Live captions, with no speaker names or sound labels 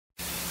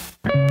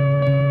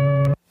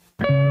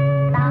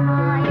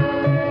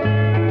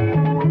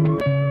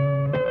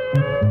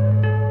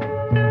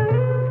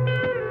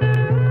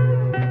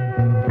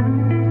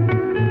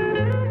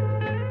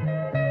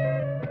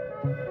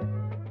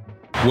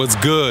What's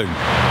good?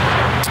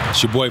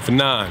 It's your boy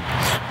Fanon.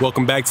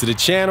 Welcome back to the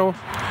channel.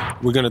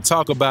 We're going to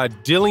talk about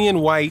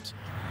Dillian Whyte,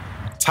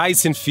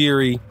 Tyson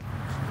Fury,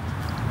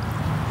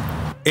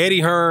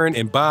 Eddie Hearn,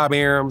 and Bob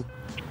Arum.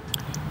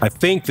 I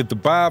think that the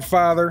Bob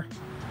father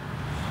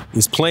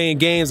is playing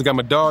games. I got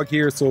my dog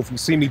here, so if you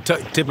see me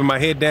tipping my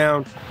head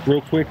down real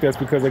quick, that's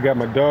because I got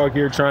my dog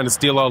here trying to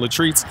steal all the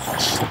treats.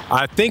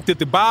 I think that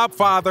the Bob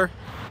father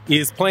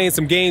is playing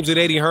some games with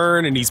Eddie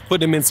Hearn, and he's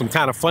putting him in some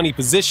kind of funny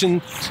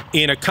position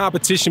in a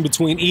competition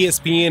between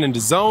ESPN and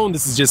DAZN.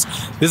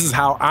 This is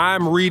how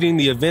I'm reading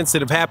the events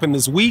that have happened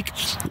this week,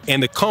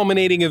 and the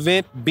culminating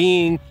event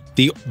being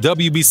the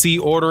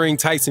WBC ordering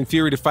Tyson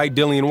Fury to fight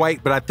Dillian Whyte.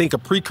 But I think a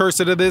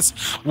precursor to this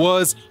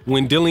was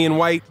when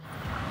when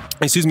Vasyl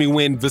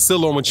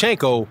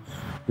Lomachenko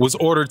was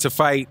ordered to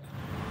fight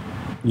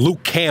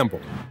Luke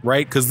Campbell,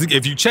 right? Because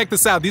if you check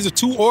this out, these are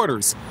two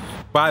orders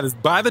by the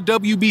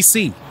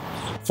WBC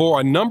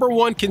for a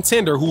 #1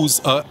 contender who's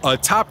a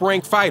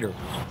top-ranked fighter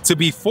to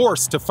be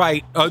forced to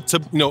fight, a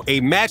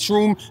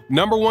matchroom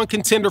 #1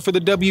 contender for the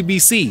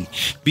WBC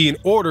being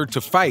ordered to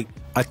fight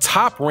a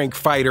top-ranked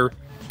fighter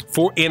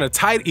for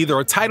either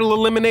a title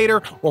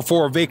eliminator or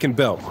for a vacant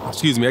belt.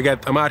 Excuse me,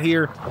 I'm out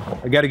here.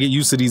 I got to get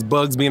used to these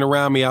bugs being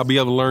around me. I'll be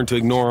able to learn to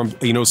ignore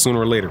them, sooner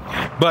or later.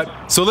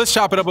 So let's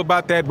chop it up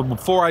about that. But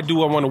before I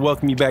do, I want to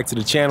welcome you back to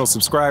the channel,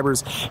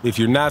 subscribers. If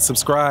you're not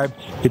subscribed,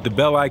 hit the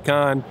bell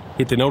icon,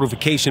 hit the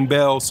notification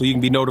bell so you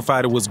can be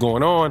notified of what's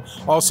going on.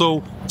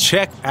 Also,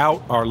 check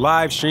out our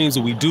live streams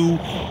that we do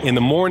in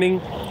the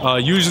morning.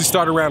 Usually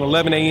start around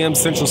 11 a.m.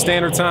 Central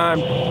Standard Time.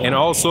 And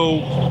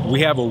also, we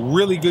have a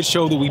really good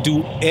show that we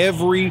do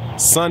every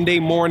Sunday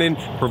morning,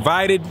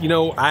 provided,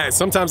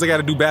 sometimes I got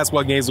to do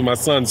basketball games with my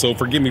son, so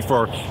forgive me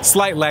for a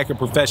slight lack of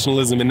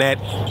professionalism in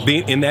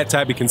that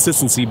type of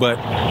consistency, but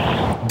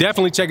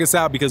definitely check us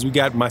out because we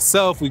got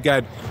myself, we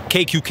got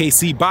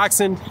KQKC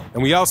Boxing,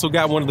 and we also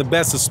got one of the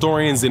best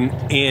historians on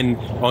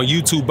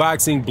YouTube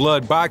boxing,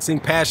 Blood Boxing,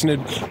 passionate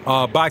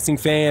boxing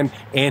fan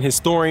and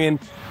historian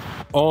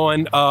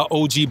on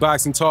OG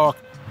Boxing Talk.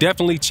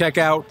 Definitely check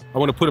out, I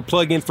want to put a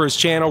plug in for his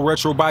channel,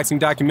 Retro Boxing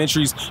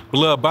Documentaries,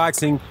 Blood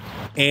Boxing.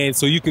 And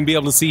so you can be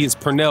able to see his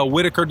Pernell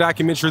Whitaker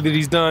documentary that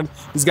he's done.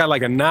 He's got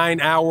like a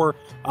 9-hour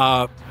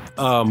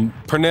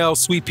Pernell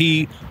Sweet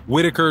Pea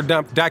Whitaker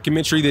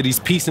documentary that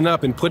he's piecing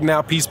up and putting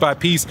out piece by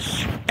piece.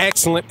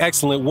 Excellent,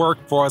 excellent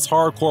work for us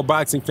hardcore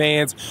boxing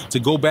fans to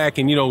go back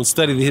and,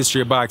 study the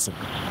history of boxing.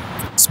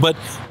 But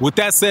with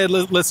that said,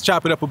 let's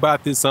chop it up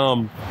about this,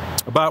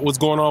 about what's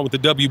going on with the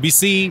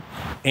WBC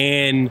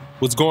and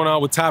what's going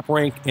on with Top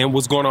Rank and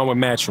what's going on with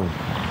Matchroom.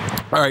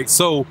 All right,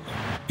 so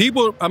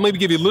people, I'm going to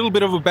give you a little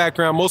bit of a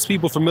background. Most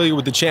people familiar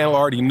with the channel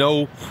already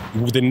know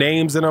the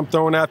names that I'm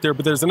throwing out there,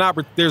 but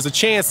there's a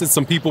chance that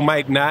some people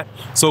might not.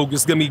 So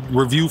just let me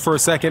review for a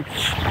second.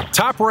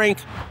 Top Rank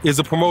is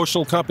a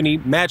promotional company.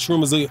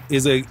 Matchroom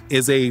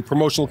is a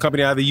promotional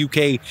company out of the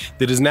UK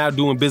that is now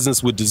doing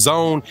business with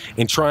DAZN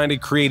and trying to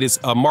create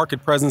a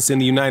market presence in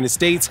the United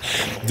States.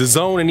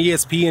 DAZN and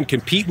ESPN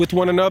compete with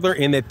one another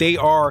in that they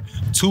are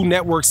two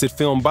networks that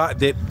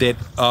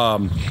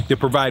that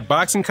provide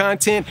boxing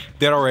content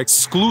that are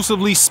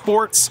exclusively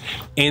sports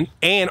and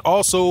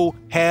also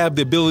have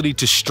the ability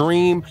to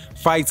stream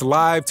fights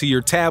live to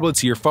your tablet,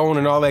 to your phone,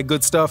 and all that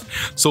good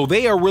stuff. So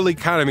they are really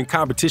kind of in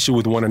competition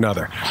with one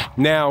another.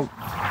 Now,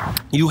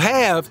 you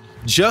have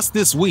just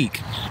this week,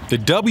 the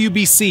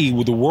WBC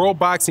with the World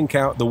Boxing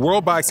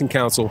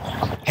Council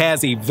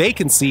has a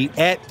vacancy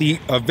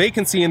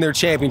in their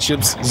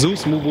championships.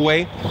 Zeus, move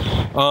away.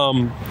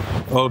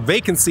 A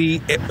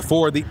vacancy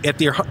at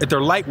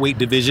their lightweight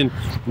division,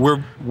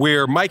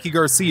 where Mikey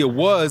Garcia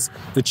was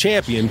the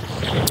champion,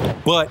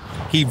 but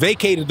he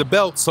vacated the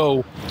belt.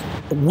 So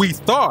we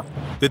thought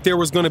that there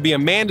was going to be a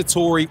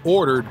mandatory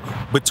ordered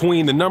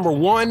between the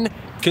 #1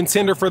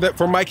 contender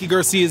for Mikey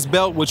Garcia's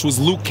belt, which was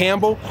Luke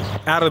Campbell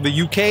out of the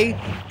UK,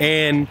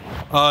 and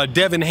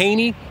Devin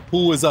Haney,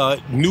 who was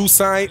a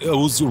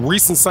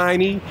recent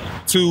signee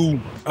to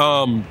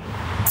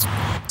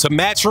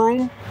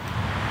Matchroom,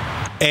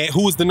 and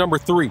who was the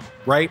 #3,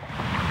 right?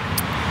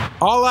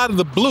 All out of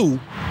the blue,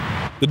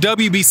 the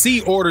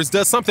WBC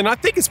does something I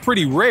think is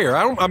pretty rare.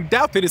 I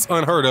doubt that it's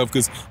unheard of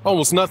because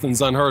almost nothing's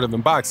unheard of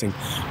in boxing.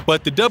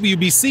 But the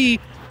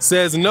WBC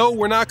says, no,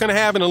 we're not going to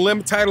have an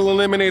title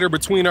eliminator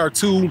between our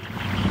two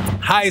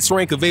highest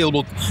rank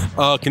available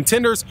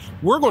contenders.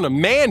 We're going to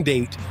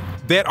mandate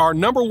that our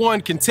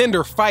 #1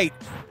 contender fight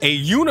a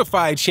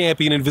unified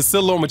champion in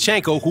Vasyl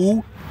Lomachenko,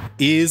 who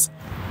is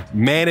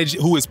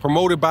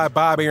promoted by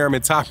Bob Arum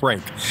at Top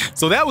Rank.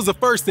 So that was the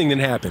first thing that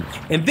happened.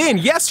 And then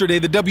yesterday,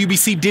 the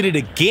WBC did it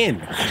again,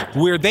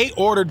 where they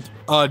ordered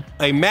a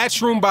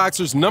Matchroom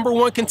Boxers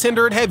 #1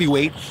 contender at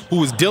heavyweight, who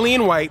was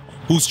Dillian Whyte,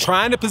 who's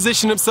trying to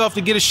position himself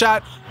to get a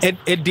shot at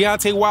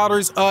Deontay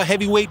Wilder's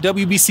heavyweight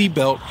WBC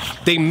belt.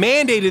 They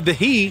mandated that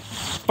he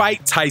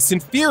fight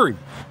Tyson Fury,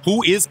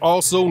 who is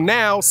also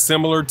now,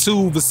 similar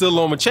to Vasyl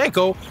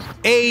Lomachenko,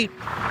 a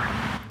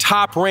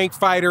top-ranked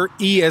fighter,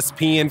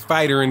 ESPN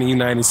fighter in the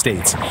United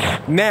States.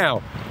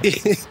 Now,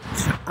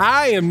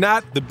 I am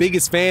not the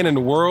biggest fan in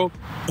the world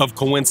of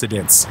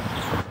coincidence.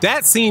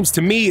 That seems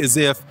to me as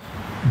if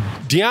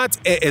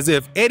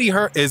Eddie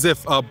Hearn,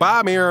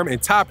 Bob Arum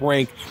and Top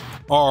Rank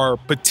are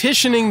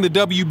petitioning the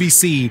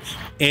WBC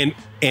and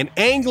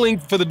angling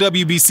for the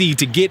WBC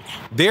to get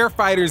their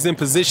fighters in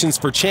positions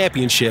for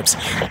championships,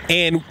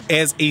 and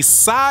as a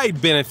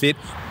side benefit,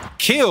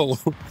 kill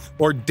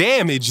or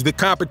damage the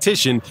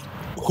competition,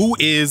 who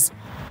is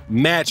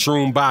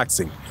Matchroom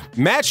Boxing.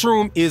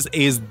 Matchroom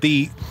is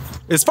the,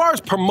 as far as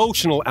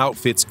promotional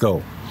outfits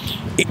go,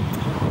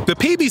 the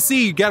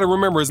PBC, you got to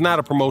remember, is not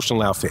a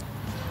promotional outfit.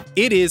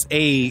 It is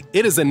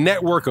a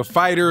network of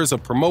fighters,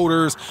 of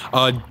promoters,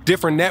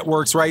 different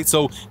networks, right?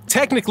 So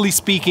technically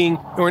speaking,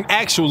 or in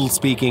actual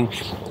speaking,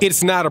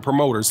 it's not a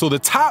promoter. So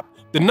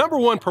the number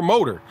one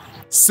promoter,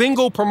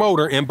 single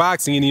promoter in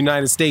boxing in the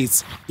United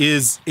States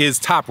is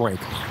Top Rank,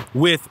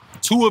 with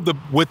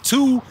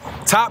two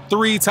top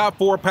 3, top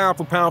 4 pound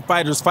for pound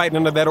fighters fighting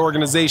under that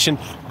organization.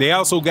 They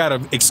also got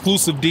an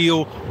exclusive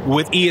deal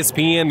with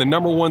ESPN, the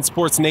number one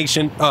sports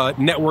nation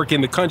network in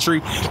the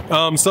country.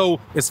 So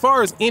as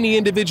far as any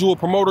individual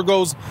promoter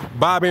goes,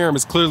 Bob Arum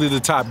is clearly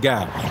the top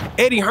guy.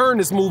 Eddie Hearn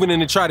is moving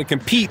in to try to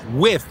compete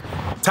with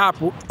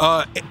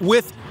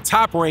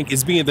Top Rank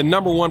as being the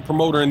number one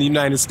promoter in the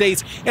United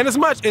States. And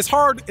as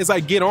hard as I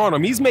get on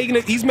him, he's making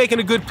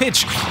a good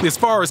pitch as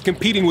far as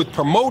competing with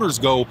promoters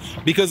go,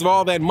 because of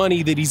all that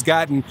money that he's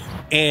gotten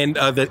and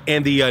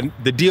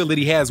the deal that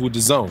he has with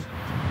DAZN.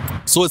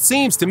 So it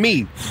seems to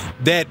me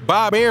that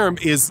Bob Arum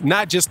is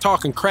not just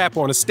talking crap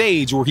on a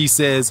stage where he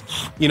says,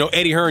 you know,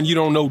 Eddie Hearn, you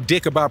don't know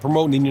dick about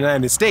promoting in the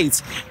United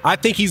States. I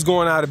think he's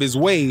going out of his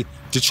way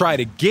to try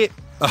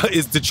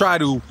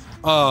to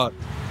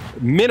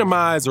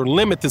minimize or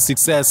limit the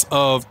success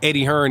of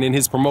Eddie Hearn in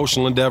his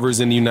promotional endeavors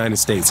in the United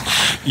States.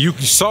 You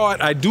saw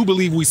it. I do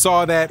believe we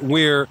saw that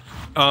where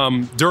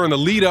during the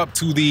lead up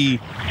to the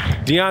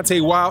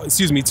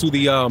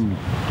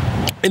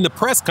in the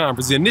press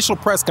conference, the initial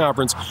press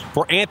conference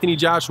for Anthony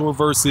Joshua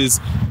versus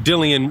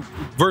Dillian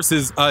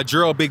versus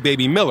Gerald Big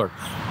Baby Miller.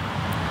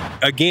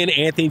 Again,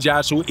 Anthony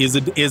Joshua is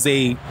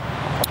a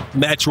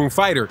Matchroom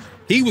fighter.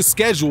 He was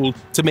scheduled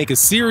to make a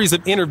series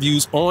of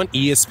interviews on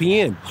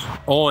ESPN,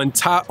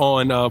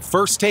 on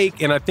First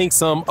Take, and I think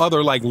some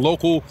other like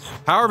local,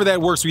 however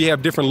that works, we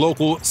have different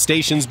local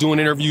stations doing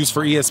interviews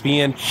for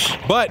ESPN.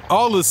 But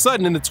all of a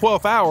sudden in the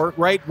 12th hour,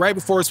 right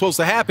before it's supposed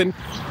to happen,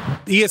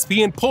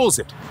 ESPN pulls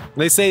it.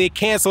 They say they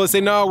cancel. They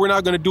say, no, we're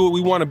not going to do it. We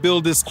want to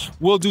build this.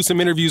 We'll do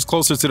some interviews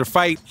closer to the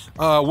fight.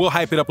 We'll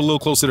hype it up a little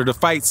closer to the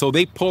fight. So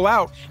they pull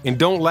out and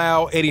don't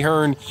allow Eddie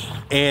Hearn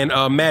and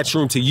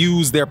Matchroom to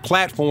use their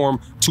platform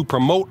to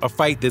promote a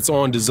fight that's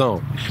on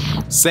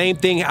DAZN. Same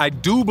thing I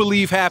do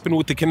believe happened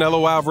with the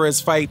Canelo Alvarez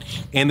fight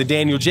and the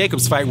Daniel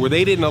Jacobs fight, where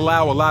they didn't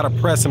allow a lot of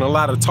press and a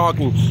lot of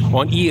talking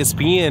on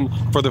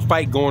ESPN for the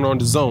fight going on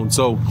DAZN.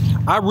 So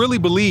I really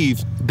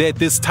believe that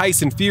this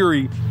Tyson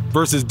Fury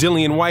versus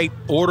Dillian Whyte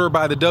order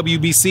by the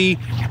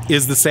WBC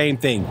is the same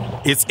thing.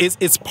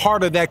 It's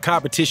part of that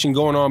competition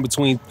going on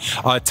between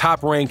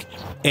Top Rank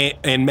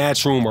and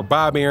Matchroom, or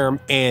Bob Arum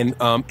and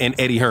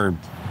Eddie Hearn.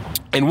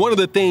 And one of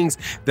the things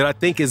that I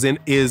think is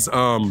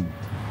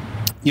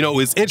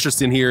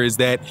interesting here is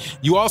that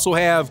you also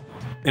have,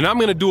 and I'm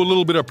going to do a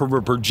little bit of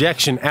a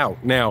projection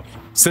out. Now,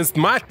 since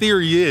my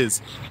theory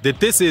is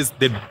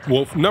that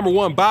well, number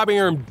one, Bob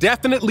Arum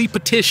definitely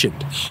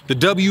petitioned the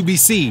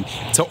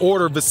WBC to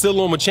order Vasyl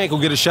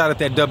Lomachenko get a shot at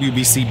that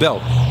WBC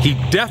belt. He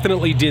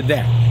definitely did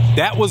that.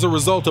 That was a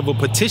result of a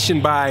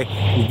petition by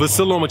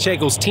Vasyl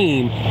Lomachenko's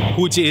team,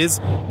 which is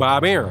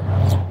Bob Arum.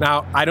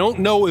 Now, I don't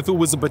know if it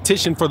was a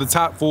petition for the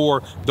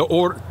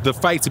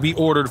fight to be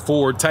ordered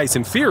for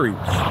Tyson Fury,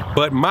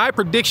 but my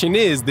prediction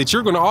is that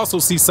you're going to also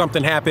see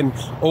something happen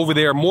over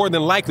there, more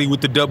than likely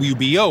with the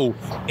WBO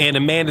and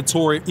a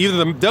mandatory, either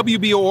the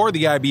WBO or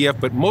the IBF,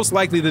 but most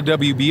likely the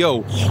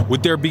WBO,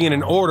 with there being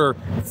an order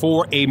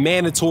for a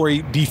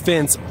mandatory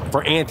defense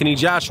for Anthony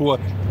Joshua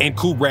and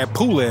Kubrat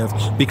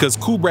Pulev, because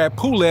Kubrat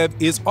Pulev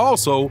is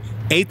also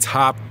a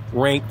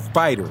top-ranked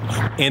fighter,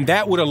 and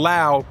that would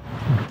allow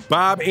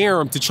Bob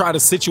Arum to try to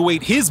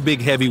situate his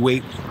big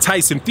heavyweight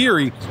Tyson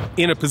Fury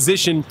in a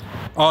position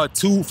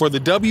for the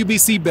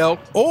WBC belt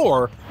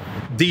or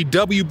the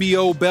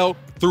WBO belt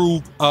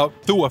through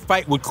a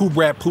fight with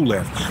Kubrat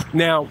Pulev.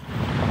 Now,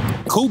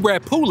 Kubrat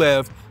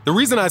Pulev, the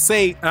reason I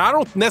say, and I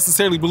don't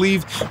necessarily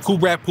believe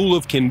Kubrat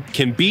Pulev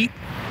can beat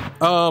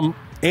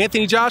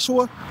Anthony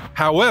Joshua.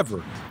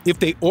 However, if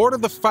they order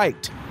the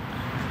fight,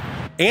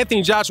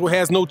 Anthony Joshua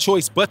has no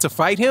choice but to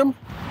fight him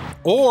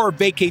or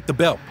vacate the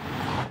belt.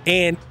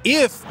 And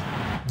if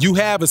you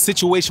have a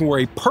situation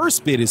where a purse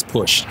bid is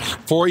pushed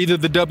for either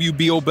the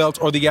WBO belt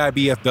or the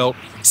IBF belt,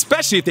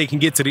 especially if they can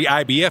get to the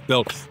IBF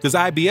belt, because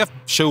IBF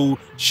showed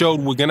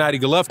with Gennady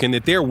Golovkin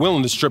that they're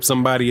willing to strip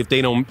somebody if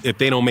they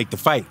don't make the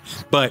fight.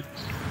 But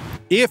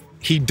if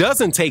he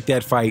doesn't take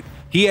that fight,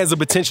 he has a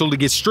potential to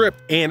get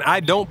stripped, and I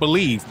don't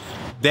believe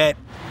that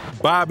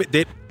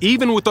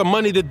even with the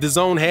money that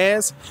DAZN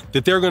has,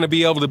 that they're going to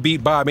be able to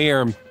beat Bob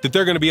Arum,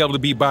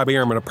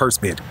 in a purse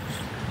bid.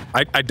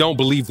 I don't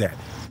believe that.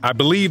 I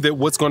believe that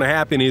what's going to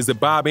happen is that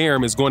Bob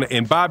Arum is going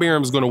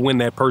to win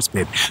that purse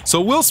bid.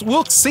 So we'll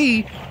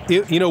see,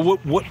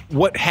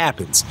 what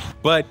happens.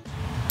 But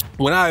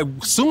as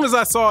soon as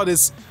I saw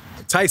this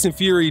Tyson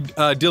Fury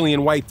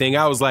Dillian Whyte thing,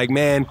 I was like,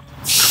 man,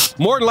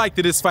 more than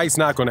likely this fight's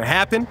not going to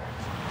happen.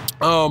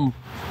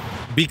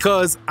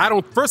 Because I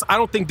don't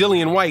think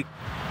Dillian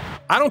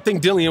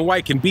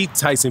Whyte can beat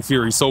Tyson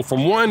Fury. So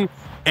from one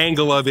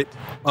angle of it,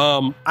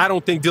 I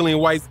don't think Dillian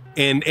Whyte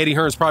and Eddie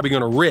Hearn's probably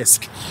going to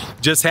risk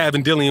just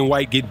having Dillian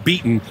Whyte get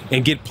beaten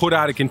and get put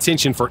out of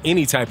contention for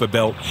any type of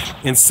belt.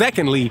 And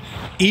secondly,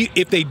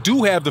 if they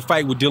do have the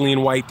fight with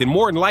Dillian Whyte, then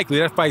more than likely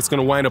that fight's going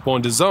to wind up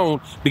on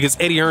DAZN because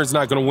Eddie Hearn's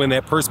not going to win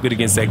that purse bid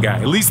against that guy.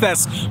 At least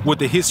that's what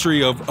the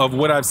history of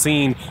what I've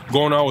seen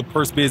going on with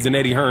purse bids and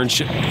Eddie Hearn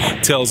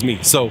tells me.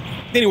 So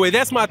anyway,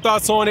 that's my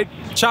thoughts on it.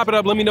 Chop it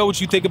up. Let me know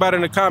what you think about it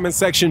in the comment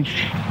section.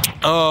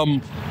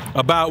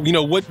 About,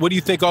 what do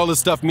you think all this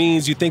stuff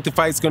means? Do you think the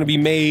fight's going to be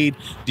made?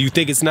 Do you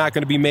think it's not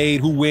going to be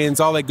made? Who wins?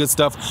 All that good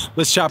stuff.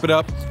 Let's chop it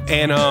up,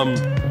 and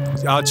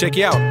I'll check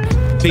you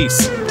out.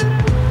 Peace.